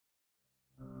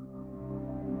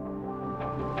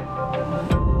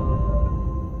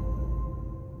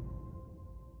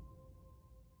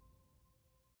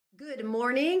Good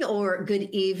morning or good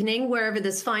evening, wherever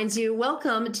this finds you.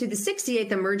 Welcome to the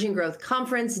 68th Emerging Growth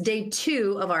Conference, day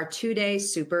 2 of our 2-day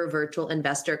Super Virtual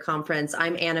Investor Conference.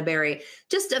 I'm Anna Berry.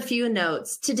 Just a few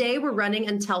notes. Today, we're running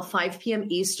until 5 p.m.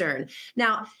 Eastern.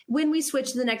 Now, when we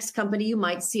switch to the next company, you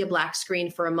might see a black screen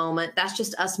for a moment. That's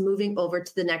just us moving over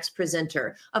to the next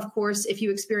presenter. Of course, if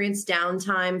you experience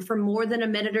downtime for more than a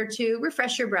minute or two,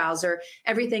 refresh your browser.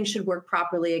 Everything should work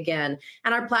properly again.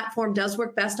 And our platform does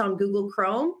work best on Google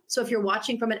Chrome. So if you're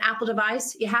watching from an Apple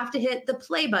device, you have to hit the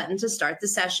play button to start the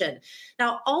session.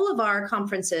 Now, all of our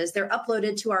conferences, they're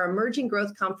uploaded to our Emerging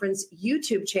Growth Conference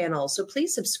YouTube channel. So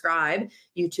please subscribe,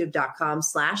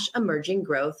 youtube.com/Emerging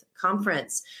Growth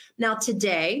Conference. Now,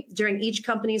 today, during each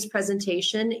company's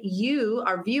presentation, you,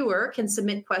 our viewer, can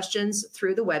submit questions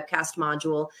through the webcast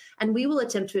module, and we will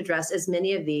attempt to address as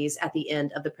many of these at the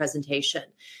end of the presentation.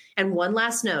 And one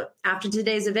last note, after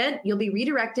today's event, you'll be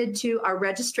redirected to our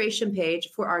registration page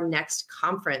for our next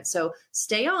conference. So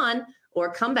stay on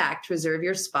or come back to reserve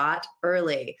your spot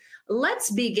early. Let's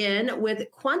begin with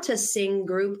QuantaSing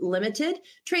Group Limited,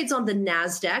 trades on the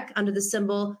NASDAQ under the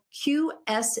symbol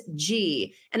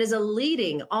QSG, and is a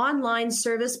leading online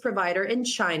service provider in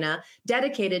China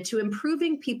dedicated to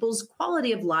improving people's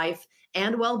quality of life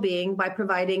and well-being by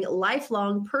providing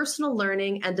lifelong personal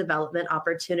learning and development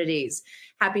opportunities.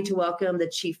 Happy to welcome the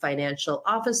Chief Financial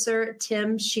Officer,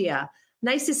 Tim Xia.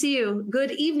 Nice to see you.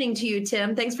 Good evening to you,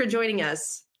 Tim. Thanks for joining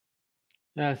us.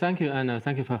 Thank you, Anna.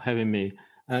 Thank you for having me.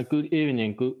 Good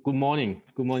evening, good morning.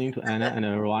 Good morning to Anna and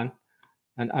everyone.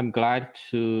 And I'm glad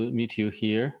to meet you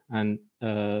here. And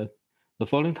the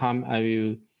following time, I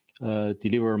will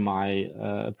deliver my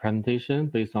presentation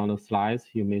based on the slides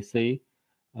you may see.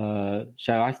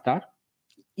 Shall I start?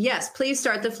 Yes, please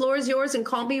start. The floor is yours, and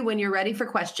call me when you're ready for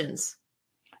questions.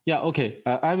 Yeah, okay.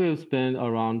 I will spend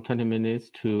around 20 minutes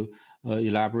to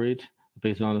elaborate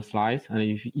based on the slides.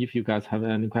 And if you guys have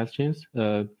any questions,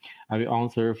 I will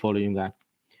answer following that.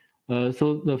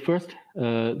 So the first,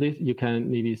 this you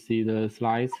can maybe see the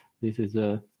slides. This is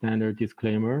a standard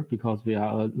disclaimer because we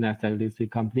are a NASDAQ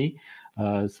listed company.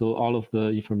 So all of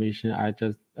the information I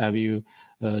will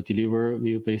deliver will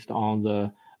be based on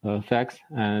the facts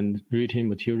and written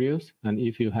materials. And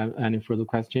if you have any further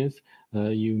questions,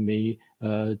 you may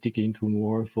dig into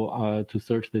more to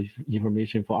search the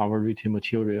information for our written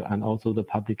material and also the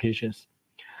publications.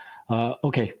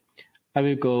 Okay, I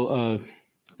will go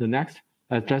the next.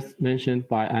 As just mentioned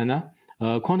by Anna,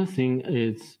 QuantaSing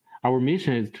our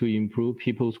mission is to improve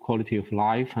people's quality of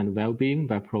life and well-being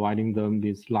by providing them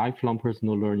with lifelong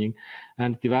personal learning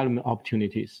and development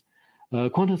opportunities.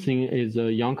 QuantaSing is a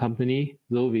young company,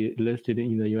 though we listed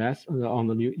in the US, on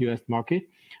the US market.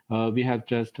 We have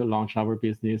just launched our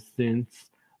business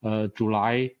since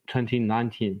July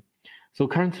 2019. So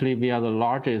currently, we are the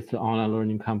largest online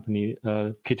learning company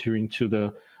catering to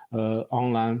the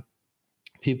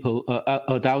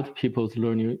adult people's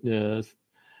learning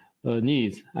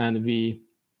needs, and we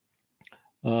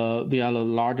are the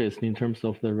largest in terms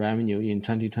of the revenue in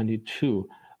 2022.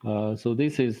 So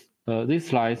this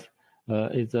slide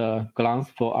is a glance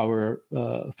for our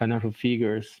financial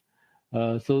figures.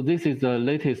 So this is the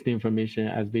latest information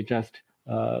as we just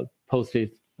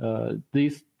posted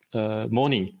this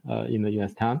morning in the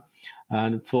US time.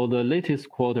 And for the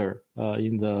latest quarter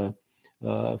in the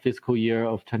fiscal year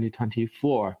of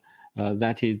 2024,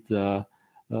 that is the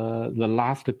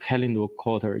last calendar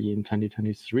quarter in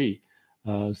 2023.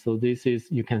 So this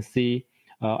is, you can see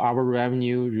our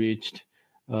revenue reached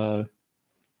a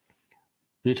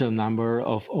number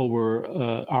of over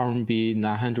RMB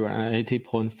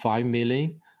 980.5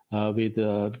 million with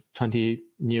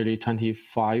nearly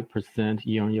 25%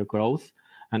 year-on-year growth.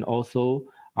 And also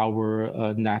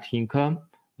our net income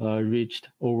reached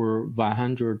over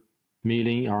 100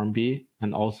 million RMB.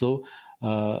 And also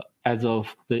as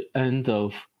of the end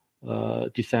of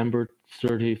December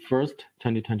 31st,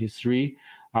 2023,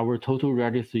 our total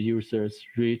registered users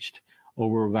reached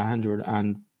over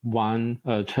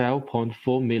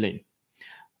 12.4 million.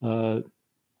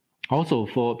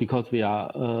 Also, because we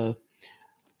are a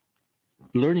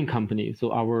learning company,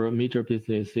 so our major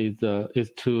business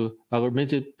our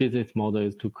major business model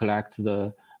is to collect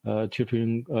the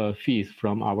tutoring fees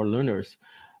from our learners.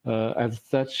 As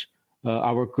such,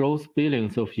 our gross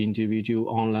billings of individual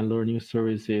online learning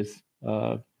services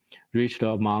reached the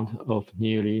amount of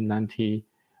nearly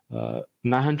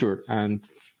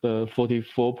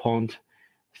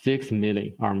 944.6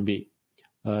 million RMB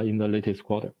in the latest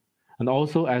quarter. And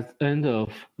also, at the end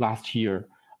of last year,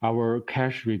 our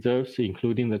cash reserves,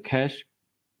 including the cash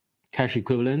cash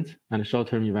equivalents and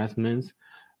short-term investments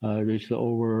reached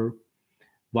over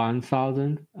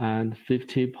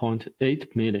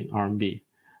 1,050.8 million RMB.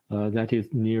 That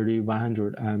is nearly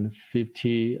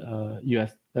 150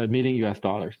 million US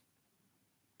dollars.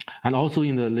 And also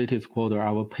in the latest quarter,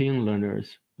 our paying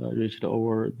learners reached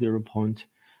over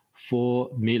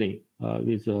 0.4 million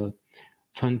with a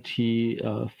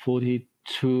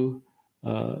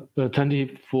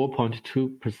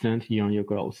 24.2% year-on-year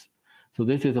growth. So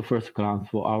this is the first glance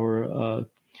for our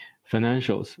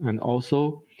financials. And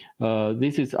also,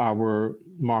 this is our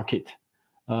market.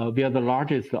 We are the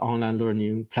largest online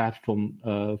learning platform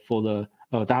for the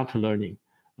adult learning.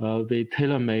 We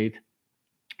tailor-made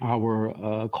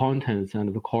our contents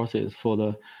and the courses for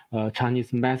the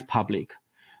Chinese mass public.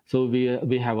 So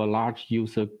we have a large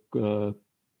user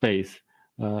base.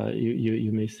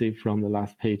 You may see from the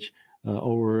last page,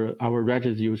 over our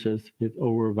registered users is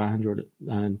over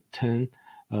 110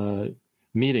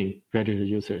 million registered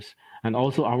users. And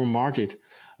also our market,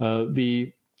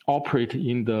 we operate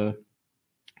in the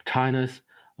China's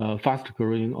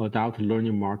fast-growing adult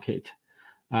learning market.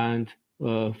 And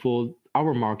for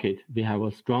our market, we have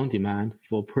a strong demand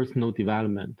for personal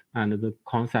development and the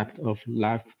concept of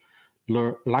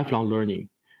lifelong learning.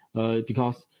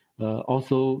 Because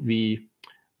also we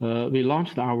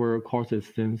launched our courses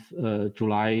since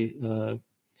July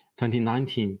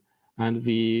 2019, and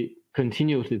we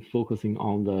continuously focusing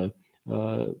on the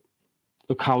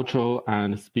cultural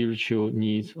and spiritual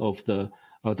needs of the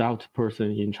adult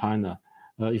person in China,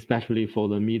 especially for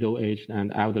the middle-aged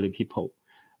and elderly people.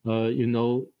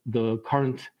 The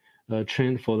current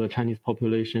trend for the Chinese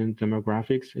population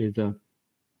demographics is the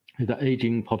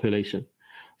aging population.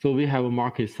 So we have a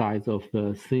market size of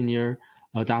the senior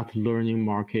adult learning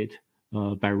market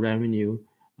by revenue.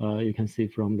 You can see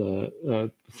from the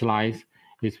slides,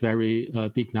 it's very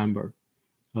big number.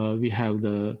 We have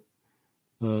a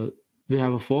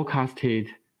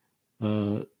forecasted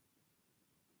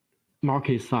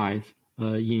market size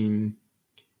in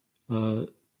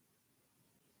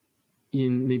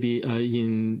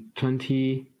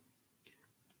 20.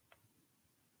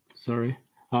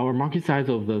 Our market size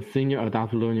of the senior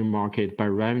adult learning market by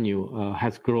revenue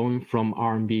has grown from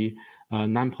RMB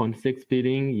 9.6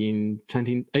 billion in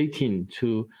 2018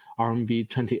 to RMB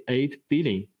 28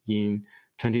 billion in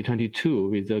 2022,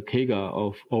 with a CAGR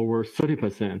of over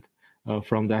 30%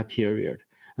 from that period.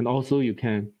 And also you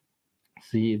can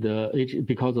see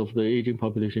because of the aging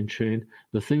population trend,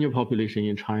 the senior population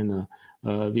in China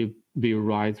will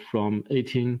rise from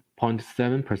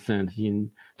 18.7% in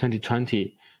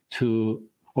 2020 to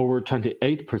over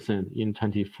 28% in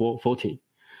 2040.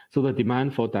 So the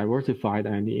demand for diversified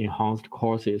and enhanced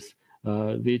courses,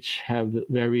 which have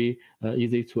very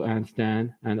easy to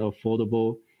understand and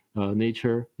affordable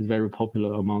nature, is very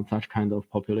popular among such kind of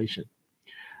population.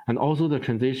 And also the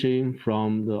transition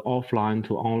from the offline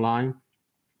to online,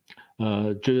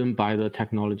 driven by the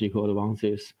technological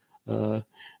advances, will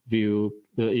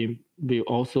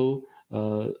also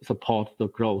support the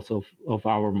growth of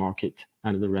our market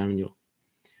and the revenue.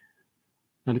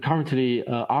 And currently,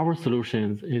 our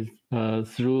solutions is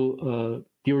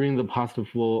during the past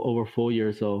over 4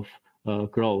 years of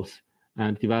growth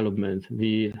and development,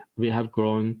 we have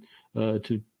grown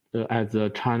as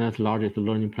China's largest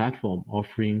learning platform,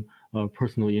 offering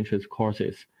personal interest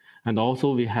courses. And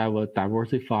also we have a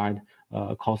diversified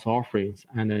course offerings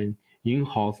and an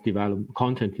in-house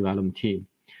content development team.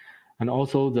 And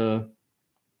also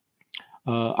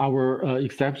our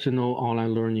exceptional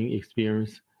online learning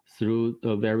experience through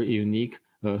a very unique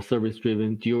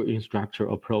service-driven dual instructor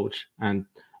approach and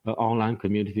online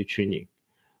community training.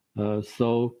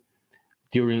 So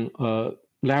during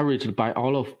leveraged by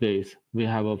all of this, we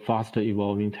have a faster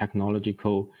evolving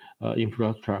technological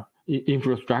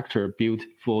infrastructure built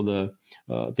for the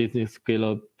business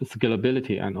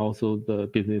scalability and also the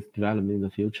business development in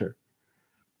the future.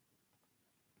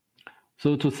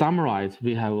 So to summarize,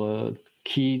 we have a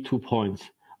key 2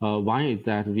 points. One is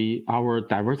that our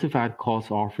diversified course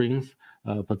offerings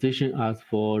position us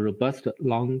for robust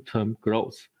long-term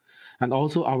growth. And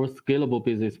also our scalable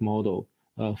business model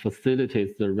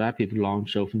facilitates the rapid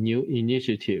launch of new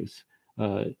initiatives,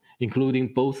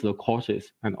 including both the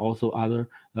courses and also other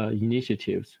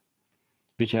initiatives,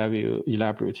 which I will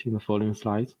elaborate in the following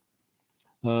slides.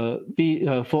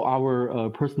 For our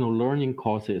personal learning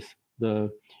courses,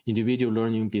 the individual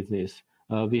learning business,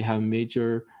 we have many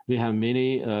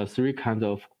three kinds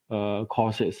of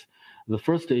courses. The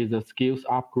first is the skills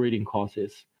upgrading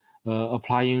courses,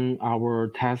 applying our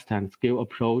test and skill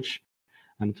approach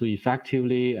and to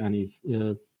effectively and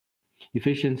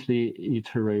efficiently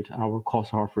iterate our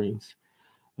course offerings.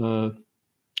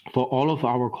 for all of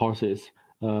our courses,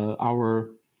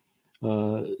 our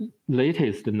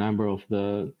latest number of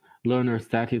the learner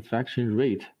satisfaction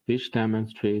rate, which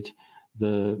demonstrate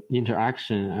the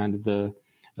interaction and the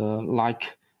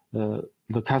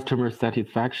customer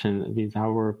satisfaction with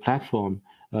our platform,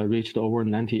 reached over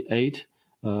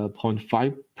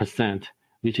 98.5%,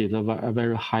 which is a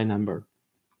very high number.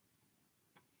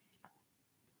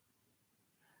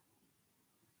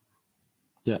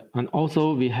 Yeah, and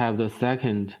also we have the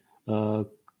second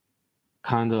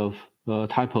kind of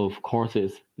type of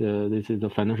courses. This is the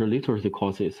financial literacy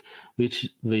courses, which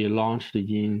we launched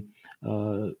in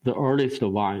the earliest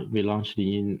one. We launched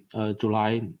in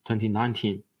July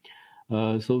 2019.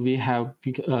 So we have,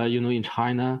 in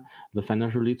China, the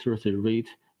financial literacy rate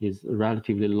is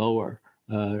relatively lower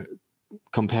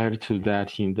compared to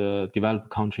that in the developed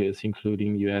countries,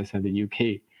 including US and the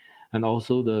UK. And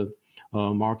also the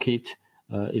market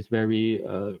is very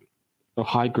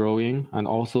high growing, and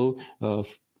also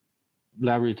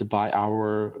leveraged by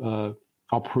our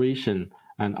operation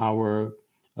and our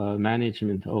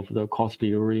management of the cost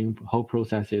delivering whole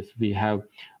processes. We have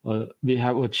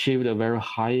achieved a very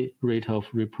high rate of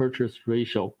repurchase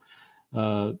ratio.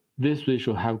 This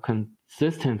ratio have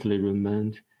consistently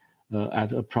remained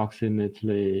at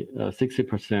approximately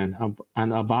 60%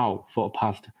 and above for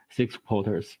past 6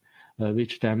 quarters,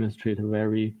 which demonstrate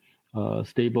very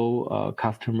stable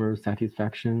customer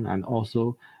satisfaction, and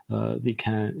also they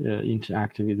can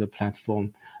interact with the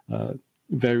platform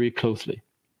very closely.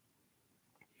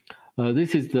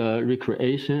 This is the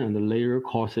recreation and the layer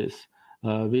courses,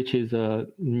 which is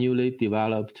newly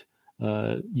developed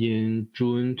in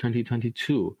June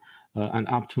 2022, and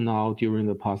up to now, during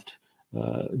the past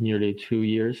nearly 2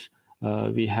 years,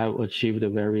 we have achieved a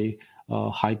very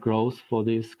high growth for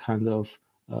this kind of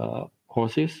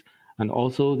courses. And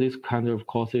also, these kind of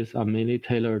courses are mainly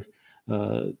tailor-made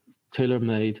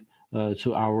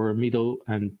to our middle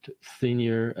and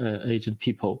senior aged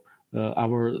people.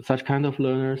 Such kind of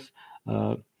learners,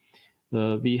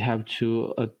 we have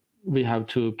to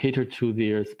cater to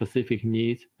their specific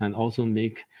needs, and also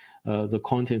make the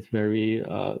contents very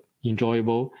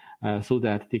enjoyable, so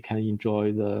that they can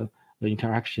enjoy the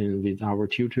interaction with our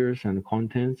tutors and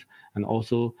contents, and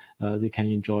also they can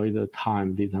enjoy the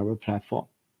time with our platform.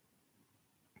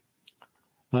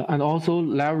 And also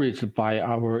leveraged by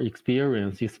our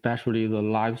experience, especially the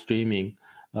live streaming,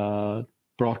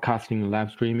 broadcasting,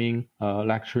 live streaming,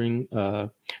 lecturing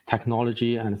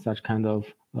technology, and such kind of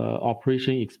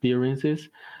operation experiences,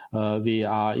 we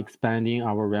are expanding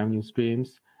our revenue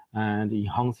streams and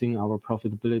enhancing our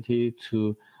profitability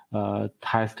to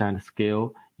test and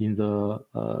scale in the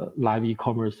live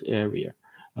e-commerce area.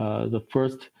 The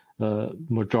first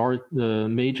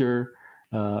major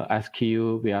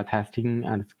SKU we are testing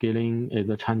and scaling is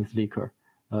the Chinese liquor.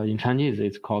 In Chinese,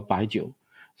 it's called baijiu.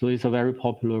 So it's a very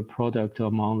popular product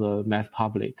among the mass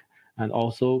public, and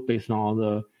also based on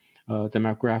the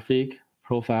demographic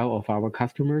profile of our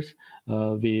customers,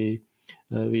 we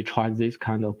tried this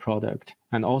kind of product.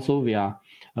 And also we are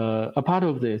a part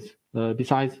of this.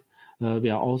 Besides, we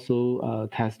are also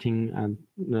testing and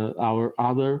our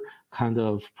other kind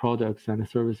of products and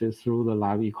services through the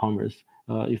live e-commerce,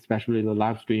 especially the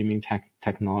live streaming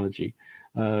technology.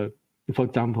 For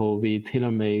example, we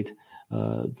tailor-made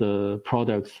the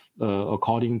products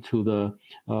according to the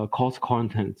course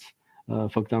contents.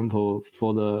 For example,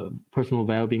 for the personal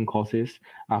well-being courses,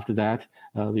 after that,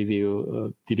 we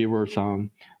will deliver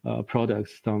some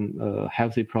products, some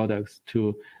healthy products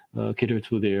to cater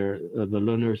to the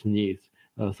learners' needs.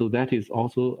 So that is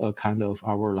also a kind of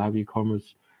our live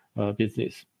e-commerce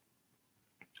business.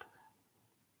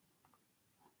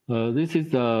 This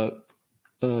is the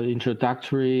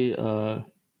introductory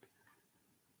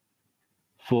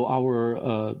for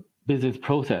our business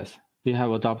process. We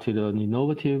have adopted an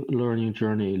innovative learning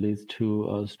journey leads to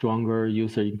a stronger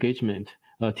user engagement.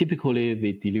 Typically,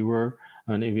 we deliver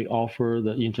and we offer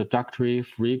the introductory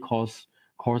free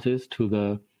courses to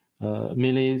the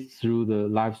mainly through the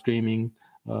live streaming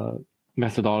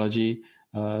methodology.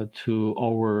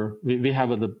 We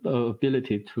have the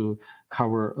ability to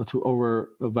cover to over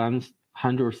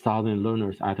 100,000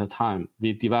 learners at a time.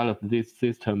 We developed this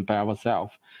system by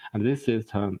ourselves, and this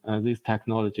system, this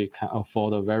technology can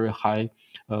afford a very high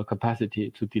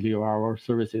capacity to deliver our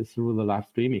services through the live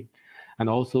streaming. And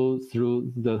also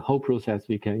through the whole process,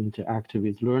 we can interact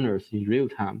with learners in real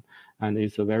time. And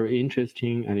it's a very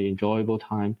interesting and enjoyable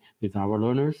time with our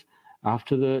learners.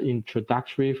 After the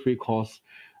introductory free course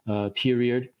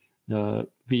period,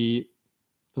 we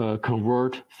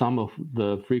convert some of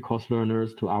the free course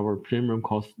learners to our premium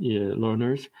course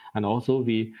learners, and also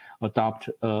we adopt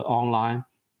online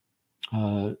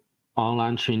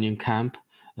training camp.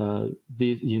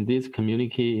 In this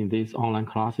community, in these online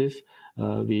classes,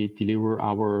 we deliver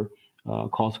our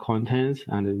course contents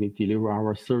and we deliver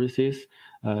our services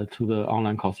to the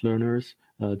online course learners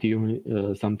during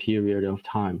some period of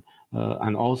time.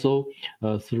 And also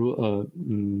through a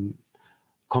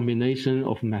combination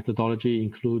of methodology,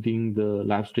 including the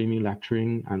live streaming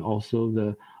lecturing and also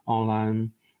the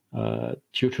online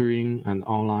tutoring and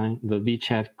the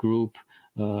WeChat group,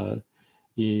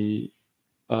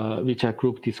 WeChat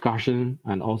group discussion,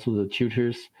 and also the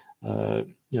tutors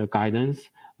guidance.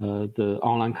 The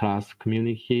online class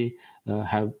community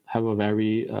have a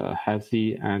very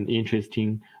healthy and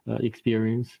interesting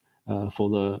experience for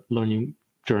the learning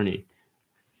journey.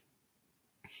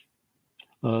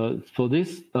 For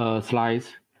this slides,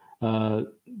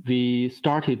 we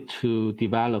started to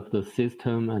develop the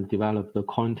system and develop the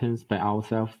contents by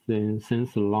ourselves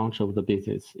since the launch of the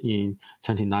business in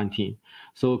 2019.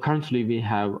 So currently we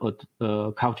have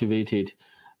a cultivated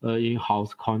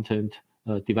in-house content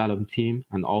development team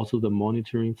and also the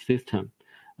monitoring system.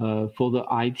 For the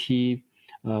IT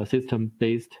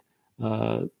system-based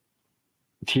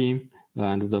team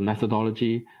and the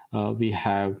methodology, we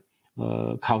have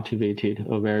cultivated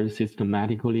a very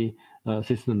systematic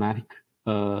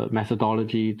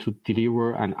methodology to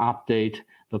deliver and update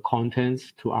the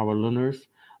contents to our learners,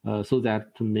 so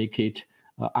that to make it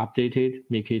updated,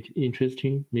 make it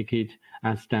interesting, make it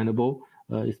understandable,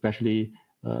 especially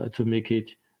to make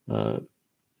it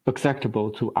acceptable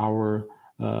to our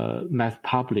mass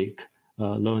public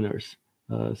learners,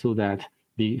 so that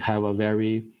we have a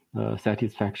very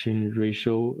satisfaction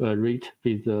rate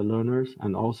with the learners,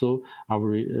 and also our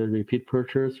repeat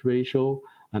purchase ratio,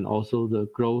 and also the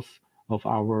growth of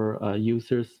our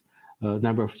users,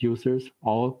 number of users,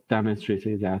 all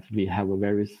demonstrated that we have a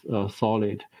very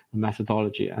solid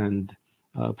methodology and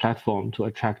platform to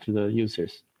attract the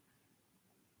users.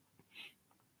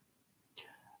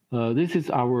 This is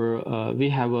our, we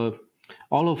have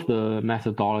all of the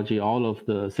methodology, all of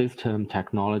the system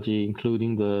technology,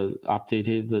 including the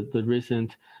updated, the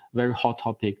recent very hot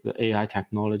topic, the AI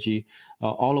technology,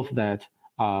 all of that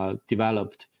are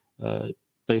developed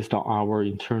based on our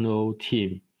internal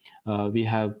team. We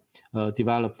have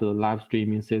developed the live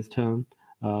streaming system.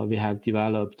 We have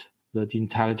developed the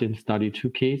intelligent study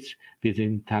toolkits, business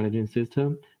intelligence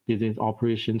system, business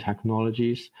operation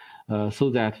technologies, so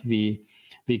that we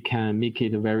can make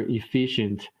it a very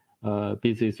efficient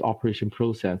business operation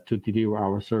process to deliver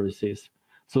our services,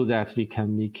 so that we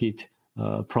can make it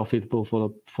profitable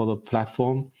for the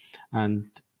platform and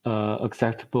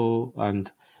acceptable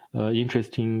and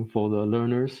interesting for the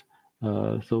learners.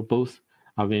 So both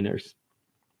are winners.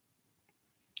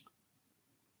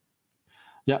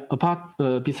 Yeah,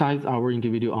 besides our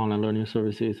individual online learning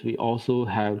services, we also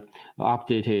have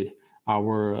updated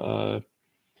our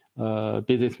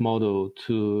business model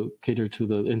to cater to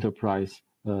the enterprise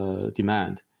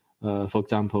demand. For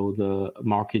example, the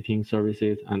marketing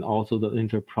services and also the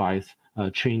enterprise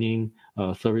training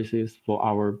services for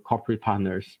our corporate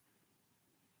partners.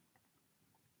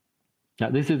 Yeah,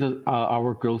 this is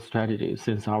our growth strategy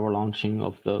since our launching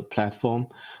of the platform.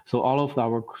 So all of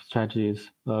our strategies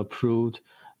proved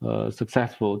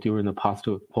successful during the past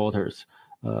 2 quarters.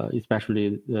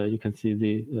 Especially you can see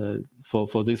the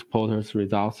for this quarter's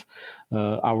results,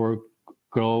 our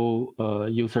grow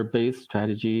user base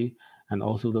strategy, and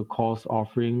also the course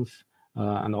offerings,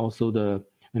 and also the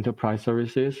enterprise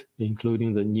services,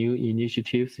 including the new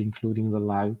initiatives, including the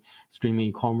live streaming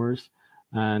e-commerce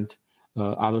and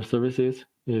other services,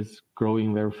 is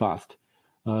growing very fast.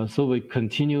 So we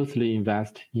continuously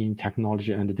invest in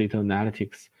technology and data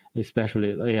analytics,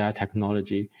 especially AI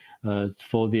technology,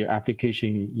 for their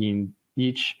application in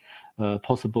each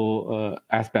possible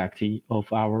aspect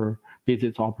of our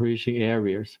business operation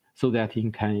areas, so that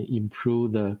it can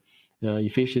improve the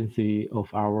efficiency of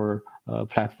our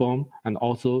platform, and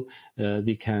also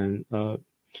we can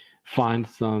find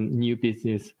some new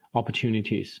business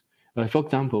opportunities. For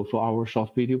example, for our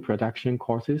short video production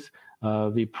courses,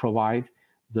 we provide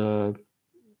the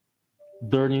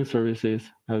learning services,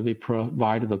 we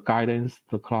provide the guidance,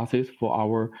 the classes for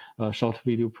our short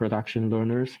video production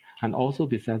learners, and also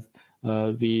besides,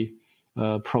 we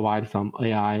provide some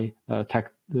AI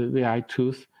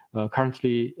tools,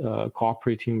 currently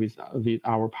cooperating with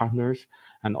our partners,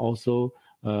 and also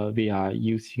we are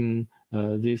using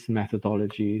this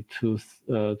methodology to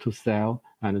sell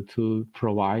and to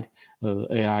provide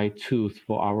AI tools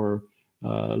for our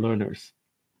learners.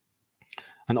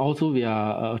 And also we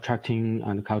are attracting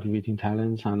and cultivating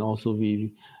talents, and also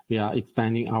we are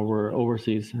expanding our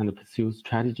overseas and pursue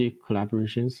strategic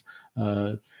collaborations,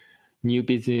 new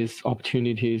business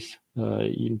opportunities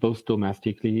in both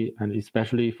domestically and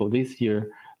especially for this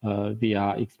year, we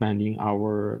are expanding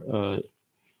our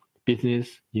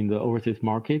business in the overseas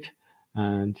market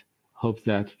and hope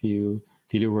that we'll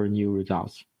deliver new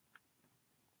results.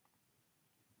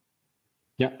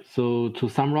 Yeah, so to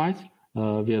summarize,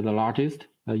 we are the largest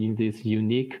in this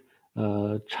unique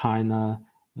China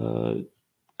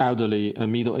elderly,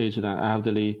 middle-aged and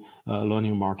elderly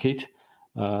learning market.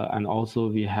 And also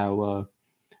we have a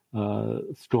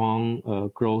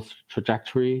strong growth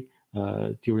trajectory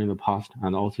during the past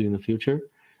and also in the future.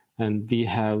 And we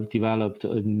have developed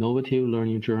an innovative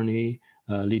learning journey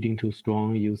leading to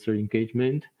strong user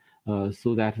engagement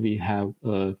so that we have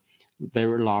a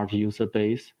very large user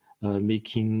base,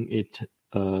 making it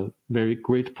very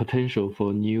great potential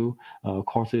for new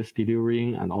courses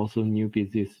delivering and also new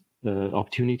business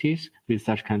opportunities with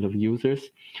such kind of users.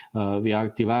 We are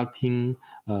developing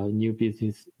new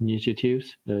business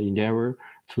initiatives endeavor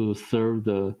to serve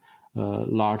the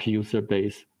large user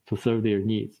base, to serve their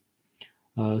needs.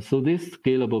 So this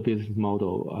scalable business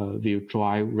model will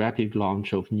drive rapid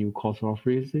launch of new course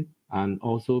offerings and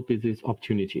also business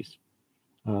opportunities,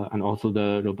 and also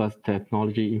the robust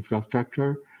technology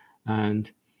infrastructure. And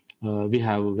we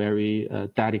have a very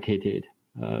dedicated,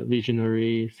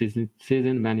 visionary,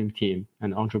 seasoned management team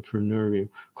and entrepreneurial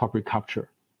corporate culture.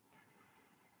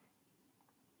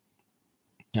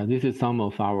 Yeah, this is some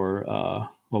of our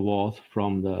awards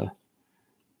from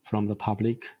the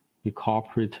public. We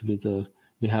cooperate with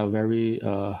we have very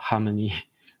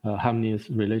harmonious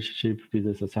relationship with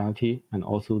the society and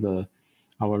also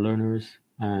our learners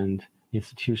and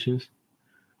institutions.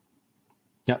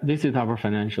 Yeah, this is our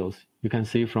financials. You can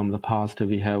see from the past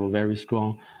we have a very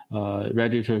strong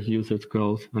registered users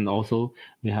growth, and also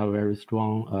we have very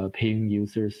strong paying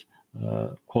users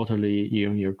quarterly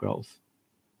year-on-year growth.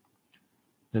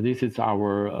 Now, this is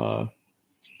our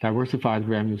diversified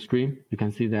revenue stream. You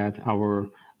can see that our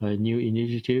new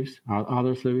initiatives, our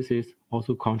other services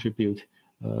also contribute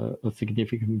a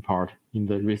significant part in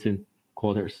the recent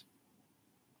quarters.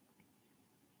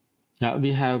 Now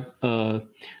we have so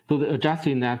the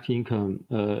adjusted net income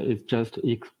is just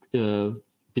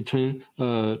between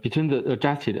the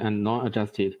adjusted and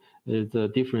non-adjusted.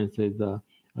 The difference is the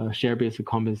share-based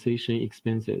compensation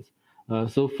expenses.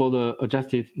 So for the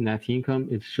adjusted net income,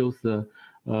 it shows the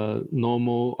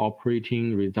normal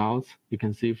operating results. You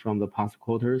can see from the past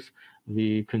quarters,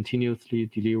 we continuously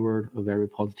delivered a very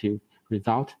positive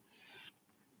result.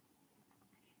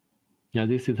 Yeah,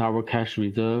 this is our cash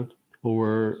reserve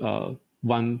over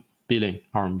 1 billion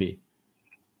RMB.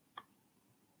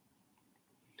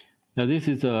 Now this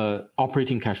is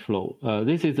operating cash flow.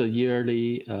 This is a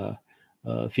yearly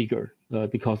figure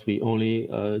because we only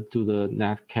do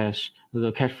the cash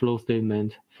flow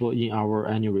statement in our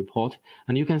annual report.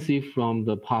 And you can see from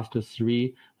the past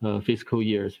 3 fiscal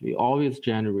years, we always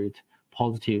generate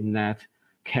positive net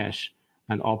cash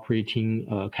and operating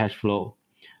cash flow.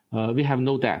 We have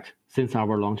no debt since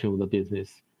our launch of the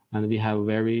business, and we have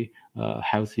very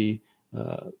healthy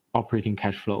operating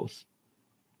cash flows.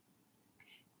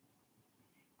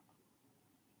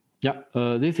 Yeah,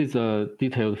 this is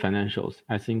detailed financials.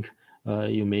 I think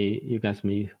you guys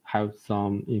may have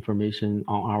some information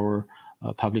on our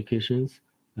publications,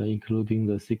 including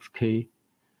the 6K.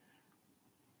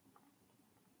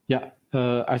 Yeah,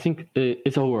 I think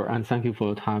it's over, and thank you for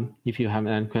your time. If you have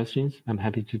any questions, I'm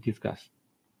happy to discuss.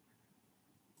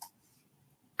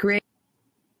 Great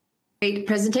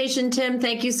presentation, Tim.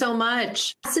 Thank you so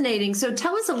much. Fascinating. So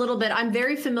tell us a little bit. I'm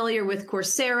very familiar with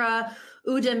Coursera,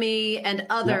 Udemy, and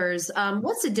others. Yeah.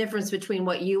 What's the difference between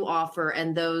what you offer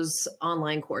and those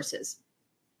online courses?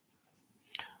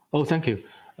 Oh, thank you.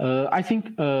 I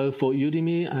think for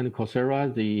Udemy and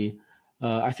Coursera,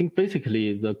 I think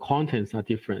basically the contents are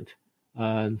different.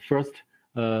 First,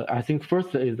 I think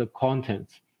first is the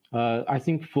contents. I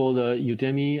think for the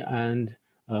Udemy and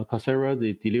Coursera,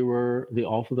 they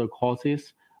offer the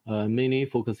courses mainly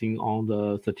focusing on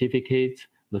the certificates,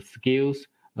 the skills,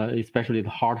 especially the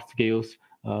hard skills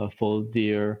for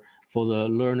the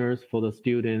learners, for the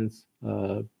students.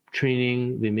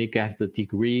 Training, they may get the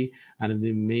degree and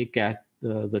they may get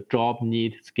the job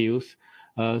need skills.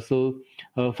 So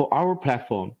for our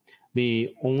platform,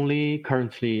 we only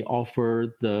currently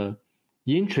offer the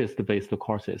interest-based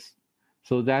courses.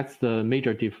 So that's the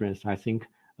major difference. I think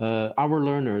our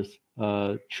learners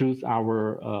choose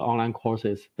our online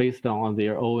courses based on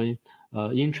their own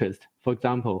interest. For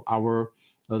example, our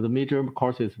the major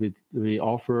courses we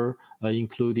offer,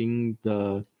 including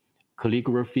the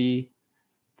calligraphy,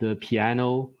 the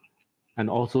piano, and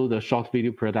also the short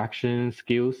video production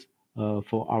skills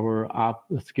for our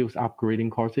skills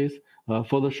upgrading courses.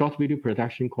 For the short video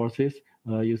production courses,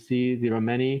 you see there are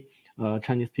many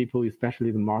Chinese people,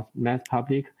 especially the mass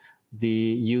public, they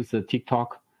use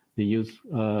TikTok, they use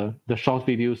the short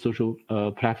video social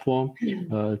platform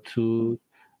to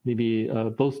maybe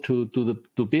both to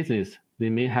do business. They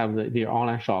may have their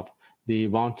online shop. They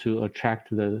want to attract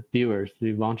the viewers.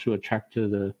 They want to attract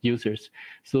the users.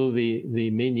 So they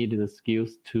may need the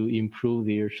skills to improve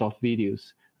their short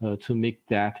videos to make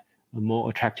that more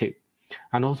attractive.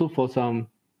 And also for some,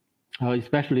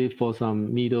 especially for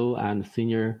some middle and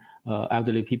senior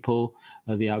elderly people,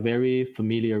 they are very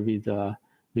familiar with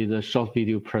the short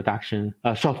video production,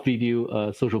 short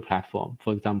video social platform,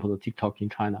 for example, the TikTok in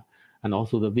China, and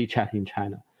also the WeChat in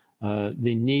China.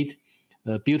 They need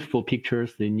beautiful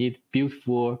pictures. They need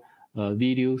beautiful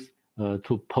videos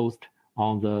to post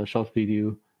on the short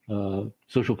video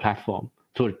social platform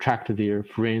to attract their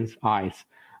friends' eyes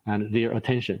and their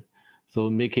attention. So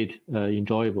make it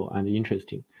enjoyable and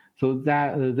interesting. So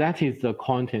that is the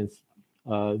contents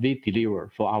we deliver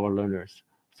for our learners.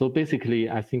 So basically,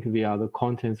 I think we are the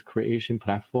content creation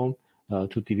platform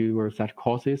to deliver such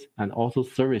courses and also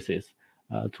services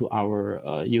to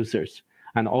our users.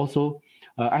 And also,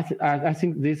 I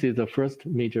think this is the first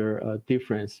major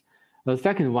difference. The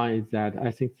second one is that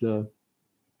I think the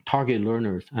target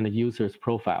learners and the users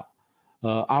profile.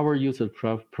 Our user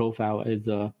profile is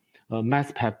a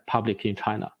mass public in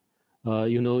China.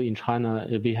 In China,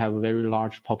 we have a very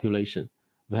large population.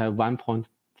 We have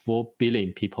 1.4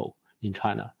 billion people in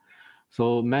China.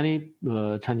 So many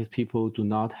Chinese people do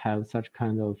not have such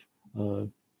kind of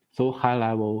so high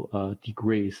level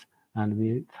degrees, and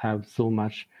we have so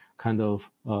much kind of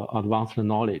advanced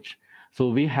knowledge. So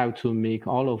we have to make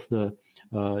all of the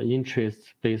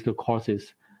interest-based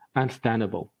courses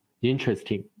understandable,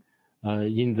 interesting,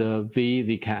 in the way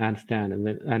they can understand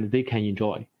and they can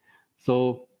enjoy.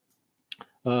 So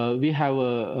we have,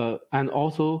 and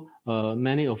also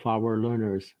many of our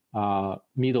learners are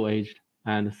middle-aged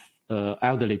and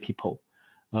elderly people.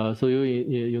 So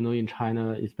in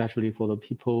China, especially for the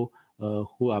people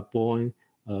who are born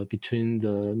between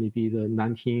maybe the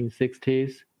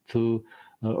 1960s to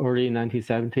early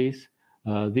 1970s,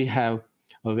 they have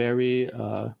a very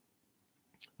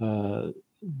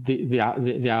they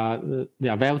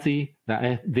are wealthy,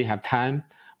 they have time,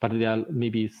 but they are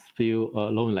maybe feel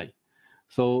lonely.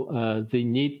 So they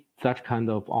need such kind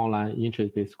of online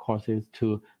interest-based courses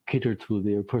to cater to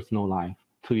their personal life,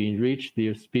 to enrich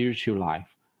their spiritual life,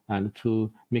 and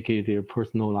to make their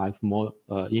personal life more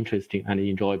interesting and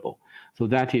enjoyable. So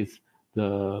that is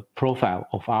the profile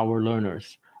of our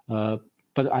learners.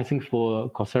 But I think for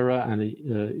Coursera and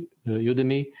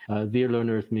Udemy, their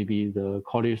learners may be the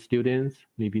college students,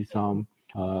 maybe some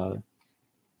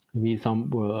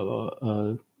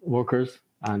workers,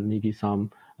 and maybe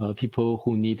some people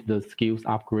who need the skills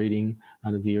upgrading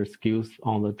and their skills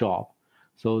on the job.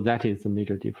 So that is the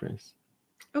major difference.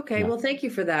 Okay, yeah. Well, thank you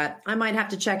for that. I might have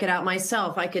to check it out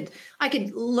myself. I could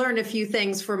learn a few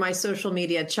things for my social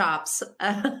media chops.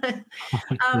 I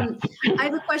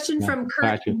have a question from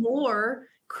Kurt Moore.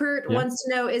 Kurt wants to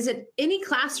know, is it any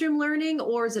classroom learning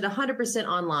or is it 100%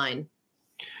 online?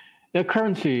 Yeah,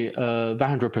 currently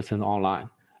 100% online.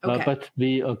 Okay. But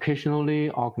we occasionally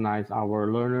organize our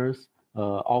learners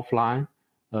offline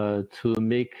to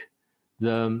make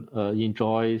them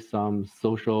enjoy some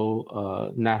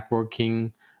social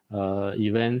networking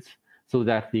events, so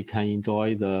that they can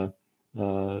enjoy the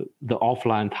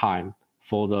offline time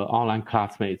for the online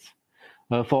classmates.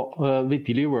 We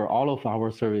deliver all of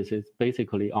our services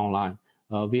basically online.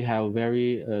 We have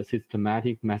very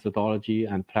systematic methodology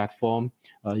and platform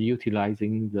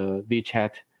utilizing the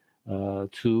WeChat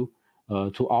tool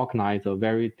to organize a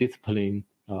very disciplined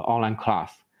online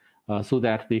class, so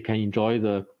that they can enjoy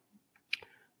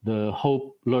the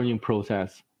whole learning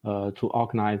process. To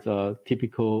organize a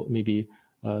typical maybe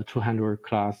 200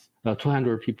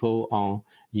 people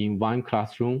in one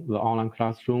classroom, the online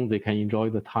classroom. They can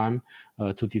enjoy the time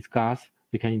to discuss.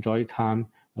 They can enjoy time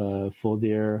for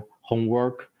their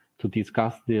homework, to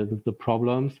discuss the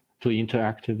problems, to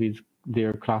interact with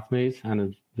their classmates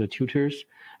and the tutors,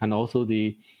 and also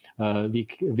we will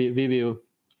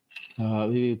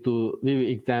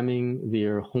examine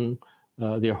their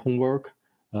homework.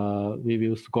 We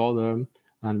will score them,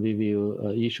 and we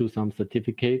will issue some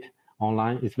certificate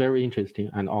online. It's very interesting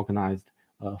and organized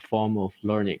form of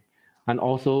learning. And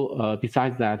also,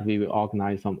 besides that, we will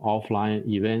organize some offline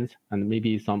events and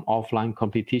maybe some offline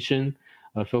competition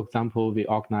For example, we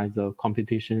organize a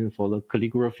competition for the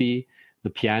calligraphy, the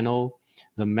piano,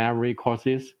 the memory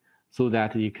courses, so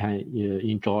that you can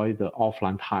enjoy the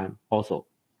offline time also.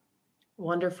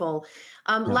 Wonderful.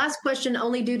 Last question,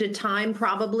 only due to time,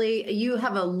 probably. You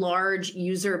have a large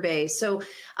user base. So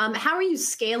how are you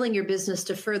scaling your business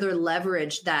to further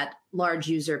leverage that large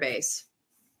user base?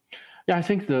 Yeah, I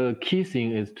think the key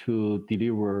thing is to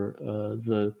deliver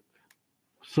the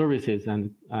services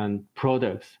and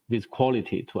products with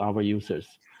quality to our users,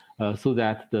 so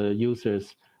that the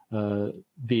users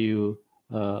will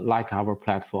like our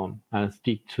platform and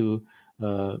stick to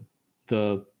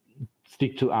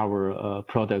our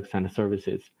products and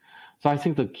services. So I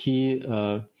think the key,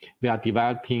 we are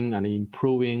developing and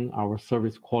improving our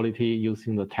service quality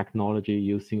using the technology,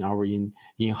 using our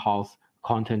in-house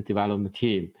content development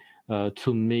team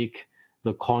to make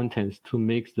the contents, to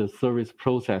make the service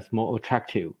process more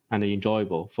attractive and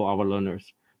enjoyable for our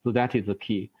learners. So that is the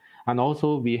key. And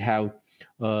also we have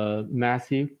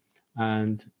massive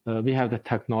and we have the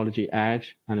technology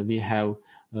edge, and we have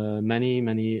many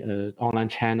online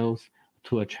channels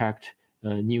to attract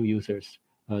new users.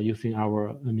 Using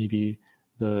our maybe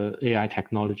the AI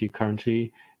technology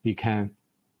currently, we can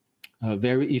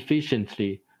very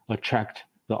efficiently attract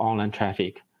the online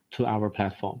traffic to our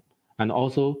platform. And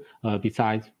also,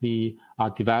 besides, we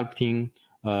are developing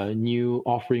new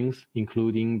offerings,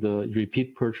 including the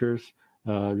repeat purchase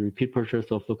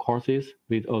of the courses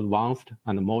with advanced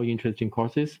and more interesting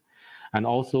courses. And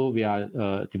also, we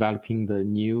are developing the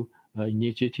new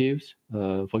initiatives,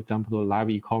 for example, live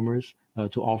e-commerce,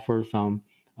 to offer some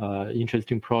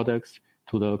interesting products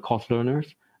to the course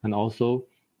learners. And also,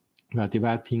 we are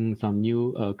developing some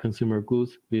new consumer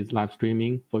goods with live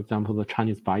streaming, for example, the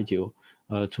Chinese Baijiu,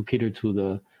 to cater to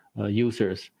the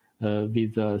users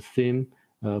with the same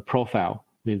profile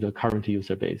with the current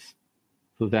user base.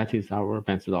 So that is our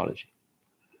methodology.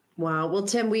 Wow. Well,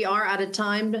 Tim, we are out of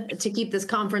time to keep this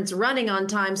conference running on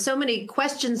time. So many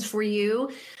questions for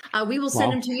you. We will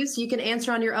send them to you so you can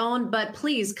answer on your own, but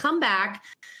please come back.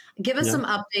 Give us some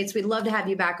updates. We'd love to have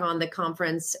you back on the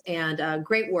conference, and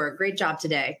great work. Great job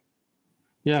today.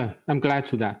 Yeah, I'm glad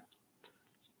to that.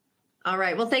 All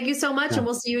right. Well, thank you so much, and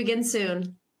we'll see you again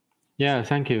soon. Yeah,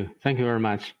 thank you. Thank you very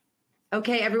much.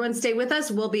 Okay, everyone stay with us.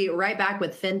 We'll be right back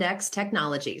with Findex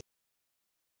Technologies.